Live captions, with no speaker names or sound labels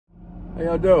How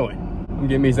y'all doing? I'm gonna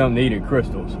get me something to eat at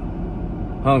Crystal's.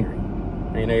 Hungry.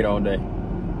 Ain't ate all day.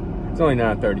 It's only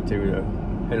 9:32 though.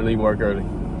 Had to leave work early.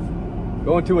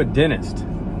 Going to a dentist.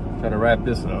 Try to wrap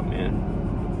this up,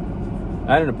 man.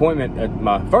 I had an appointment at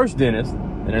my first dentist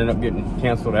that ended up getting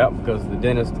canceled out because the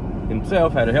dentist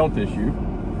himself had a health issue.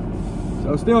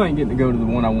 So still ain't getting to go to the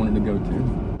one I wanted to go to.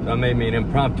 So I made me an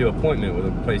impromptu appointment with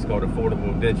a place called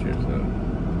Affordable Dentures. So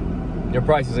their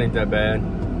prices ain't that bad.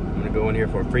 I'm gonna go in here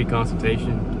for a free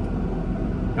consultation.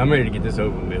 I'm ready to get this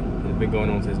over with. It's been going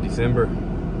on since December.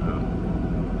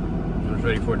 I'm just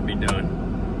ready for it to be done.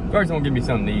 First, I'm gonna give me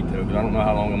something to eat though, because I don't know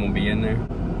how long I'm gonna be in there.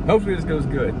 Hopefully this goes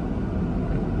good.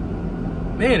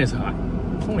 Man, it's hot.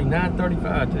 It's only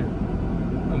 9:35 too.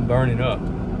 I'm burning up.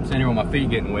 I'm sitting here with my feet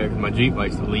getting wet because my Jeep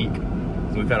likes to leak.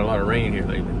 So we've had a lot of rain here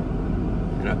lately.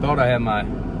 And I thought I had my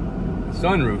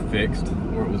sunroof fixed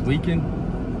where it was leaking.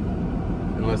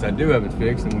 Unless I do have it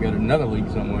fixed and we got another leak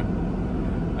somewhere.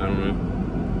 I don't know.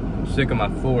 I'm sick of my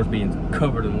floors being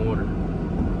covered in water.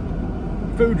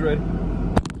 Food's ready.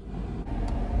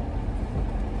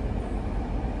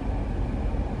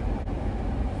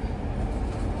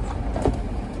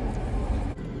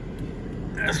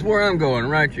 That's where I'm going,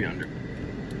 right yonder.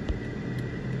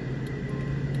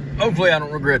 Hopefully I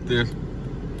don't regret this.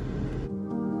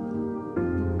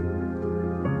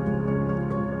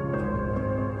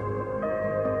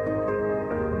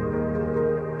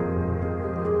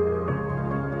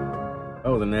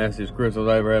 Oh, the nastiest crystals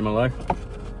I ever had in my life.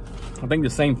 I think the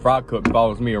same fry cook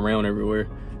follows me around everywhere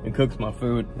and cooks my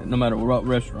food, no matter what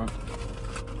restaurant.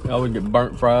 I always get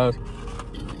burnt fries.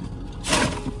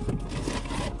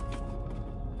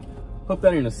 Hope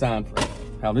that ain't a sign for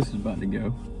how this is about to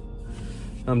go.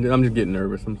 I'm just getting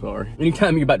nervous, I'm sorry.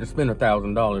 Anytime you're about to spend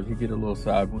 $1,000, you get a little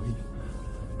sideways.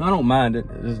 I don't mind it,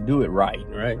 just do it right,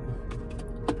 right?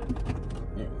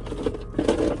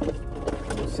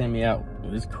 Send me out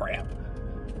with this crap.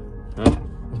 Huh?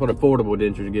 That's what Affordable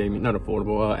Dentures gave me. Not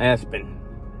Affordable, Aspen.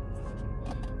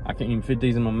 I can't even fit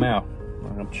these in my mouth.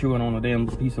 I'm chewing on a damn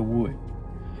piece of wood.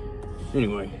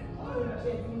 Anyway.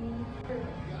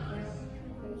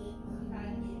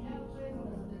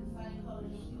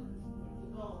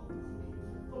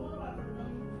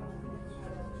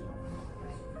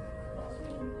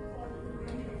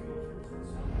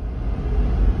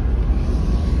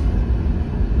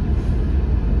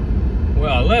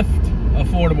 Well, I left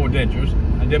Affordable Dentures.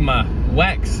 I did my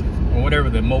wax or whatever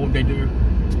the mold they do.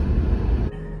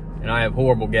 And I have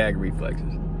horrible gag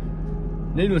reflexes.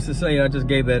 Needless to say, I just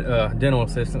gave that dental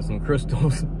assistant some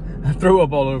crystals. I threw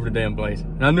up all over the damn place.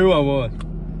 And I knew I was.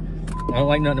 I don't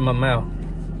like nothing in my mouth.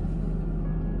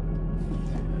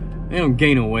 I am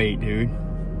gaining weight, dude.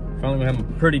 Finally gonna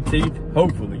have pretty teeth,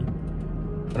 hopefully.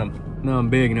 But now I'm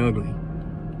big and ugly.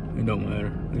 It don't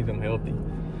matter, at least I'm healthy.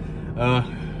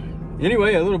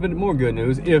 Anyway, a little bit more good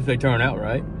news, if they turn out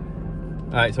right.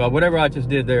 All right, so whatever I just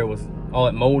did there was all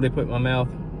that mold they put in my mouth.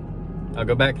 I'll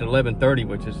go back to 11:30,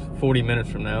 which is 40 minutes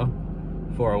from now,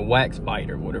 for a wax bite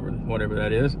or whatever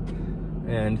that is.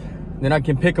 And then I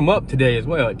can pick them up today as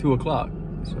well at 2 o'clock.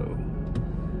 So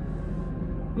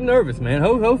I'm nervous, man.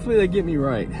 Hopefully they get me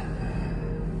right.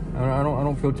 I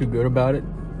don't feel too good about it,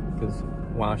 because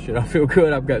why should I feel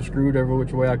good? I've got screwed every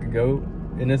which way I could go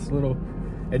in this little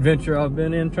adventure I've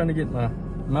been in trying to get my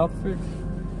mouth fixed.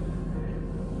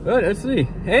 But let's see.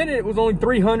 And it was only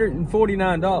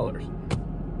 $349. I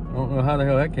don't know how the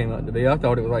hell that came out to be. I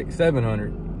thought it was like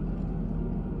 $700.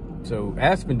 So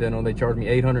Aspen Dental, they charged me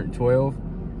 $812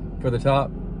 for the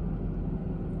top,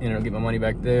 and I'll get my money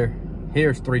back there.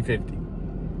 Here's $350.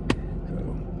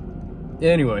 So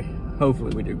anyway,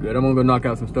 hopefully we do good. I'm gonna go knock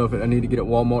out some stuff that I need to get at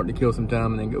Walmart to kill some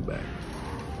time and then go back.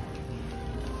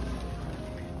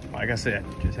 Like I said,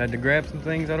 just had to grab some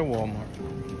things out of Walmart.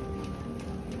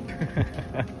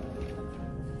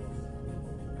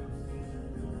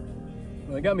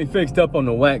 Well, they got me fixed up on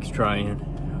the wax try-in.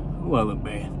 Oh, I look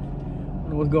bad. I don't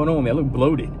know what's going on with me. I look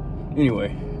bloated.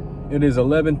 Anyway, it is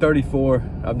 11:34.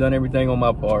 I've done everything on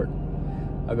my part.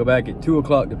 I'll go back at 2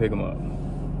 o'clock to pick them up.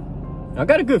 I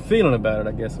got a good feeling about it,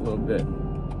 I guess, a little bit.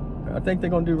 I think they're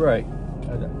gonna do right.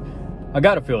 I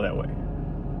gotta feel that way.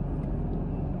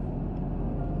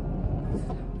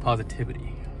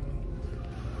 Positivity.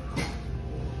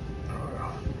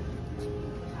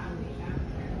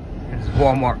 This is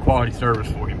Walmart quality service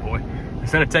for you, boy.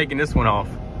 Instead of taking this one off,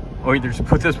 or either just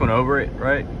put this one over it,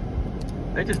 right?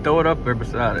 They just throw it up there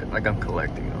beside it, like I'm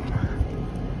collecting them.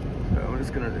 So I'm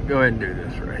just gonna go ahead and do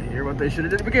this right here, what they should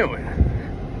have did to begin with.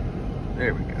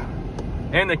 There we go.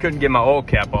 And they couldn't get my oil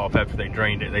cap off after they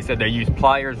drained it. They said they used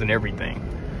pliers and everything.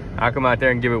 I come out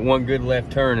there and give it one good left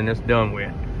turn and it's done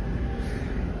with.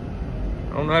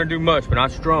 I don't know how to do much, but I'm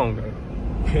strong though.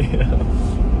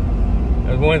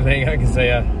 That's one thing I can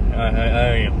say I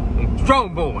am. I'm a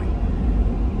strong boy.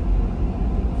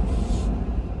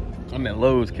 I'm at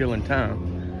Lowe's killing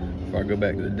time before I go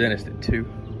back to the dentist at 2.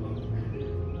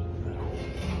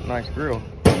 Nice grill.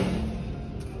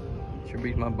 Should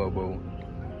be my Bobo.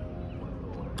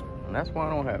 And that's why I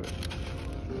don't have it.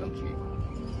 I'm cheap.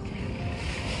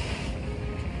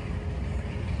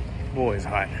 Boy, it's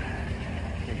hot.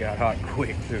 It got hot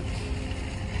quick too.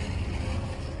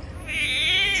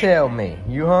 Tell me,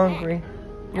 you hungry?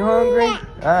 You hungry?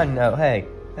 I know. Hey,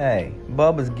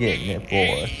 Bubba's getting it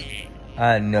for us.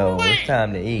 I know. It's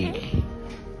time to eat.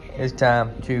 It's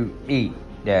time to eat,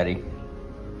 Daddy.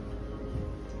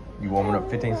 You warming up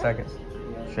 15 seconds?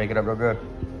 Shake it up real good.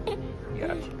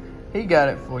 Gotcha. He got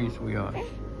it for you, sweetheart.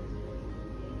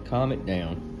 Calm it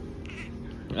down.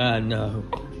 I know.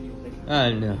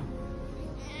 I know.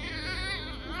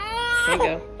 Here you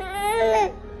go.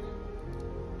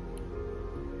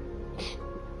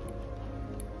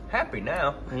 Happy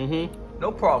now. Mm-hmm.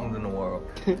 No problems in the world.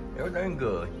 Everything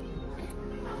good.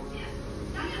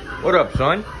 What up,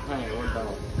 son? Hey,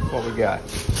 what we got?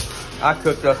 I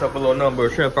cooked us up a little number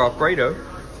of shrimp Alfredo.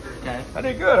 Okay. I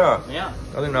did good, huh? Yeah.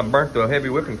 I think I burnt the heavy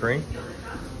whipping cream.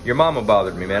 Your mama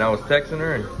bothered me, man. I was texting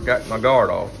her and got my guard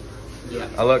off. Yeah.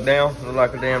 I looked down, looked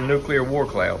like a damn nuclear war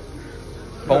cloud.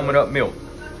 Foaming up milk.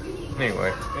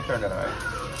 Anyway, it turned out alright.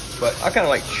 But I kind of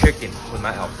like chicken with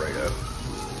my Alfredo.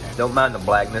 Don't mind the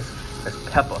blackness. It's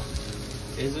pepper.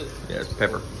 Is it? Yeah, it's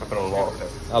pepper. I put a lot of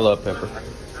pepper. I love pepper.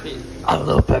 I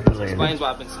love pepper. Explains why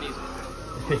I've been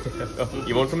sneezing.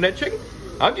 You want some of that chicken?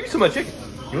 I'll give you some of my chicken.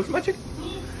 You want some of my chicken?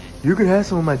 You can have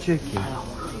some of my chicken.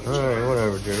 Alright,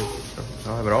 whatever, Jerry.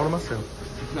 I'll have it all to myself.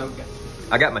 Okay.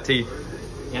 I got my teeth.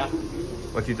 Yeah.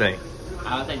 What you think?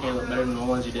 I think they look better than the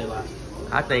ones you did last.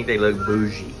 I think they look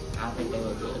bougie. I think they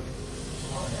look good.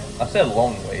 I said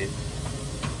long ways.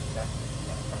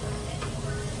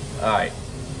 Alright.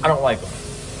 I don't like them.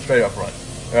 Straight up front.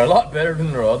 They're a lot better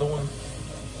than their other ones.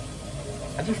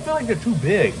 I just feel like they're too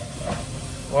big.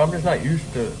 Well, I'm just not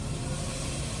used to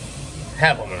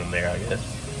having them in there, I guess.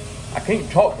 I can't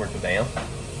talk worth a damn.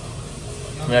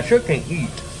 I mean, I sure can't eat.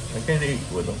 I can't eat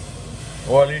with them.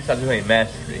 Or at least I just ain't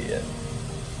mastered it yet.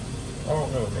 I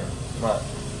don't know, man.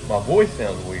 My voice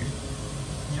sounds weird.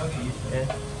 Yeah.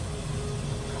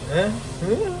 Yeah?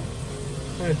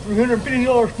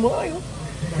 $350 smile.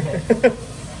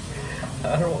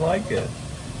 I don't like it.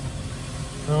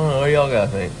 I don't know, what y'all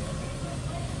gotta think?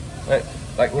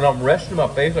 Like when I'm resting my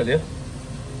face like this.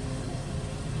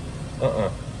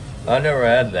 I never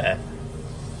had that.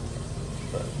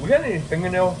 We got any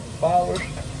fingernail filers?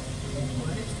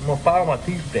 I'm gonna file my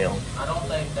teeth down. I don't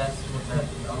think that's what that.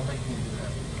 I don't think you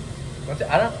can do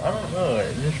that. I don't know.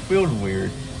 It just feels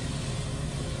weird.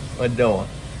 I don't.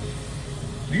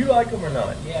 Do you like them or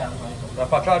not? Yeah, I like them. Now,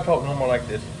 if I try to talk normal like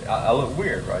this, I look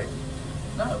weird, right?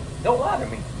 No. Don't lie to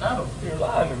me. No. You're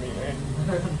lying to me, man.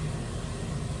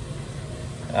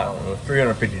 I don't know.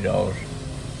 $350.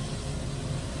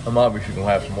 I'm obviously gonna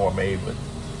have some more made, but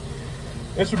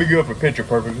this would be good for picture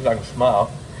purposes. I can smile.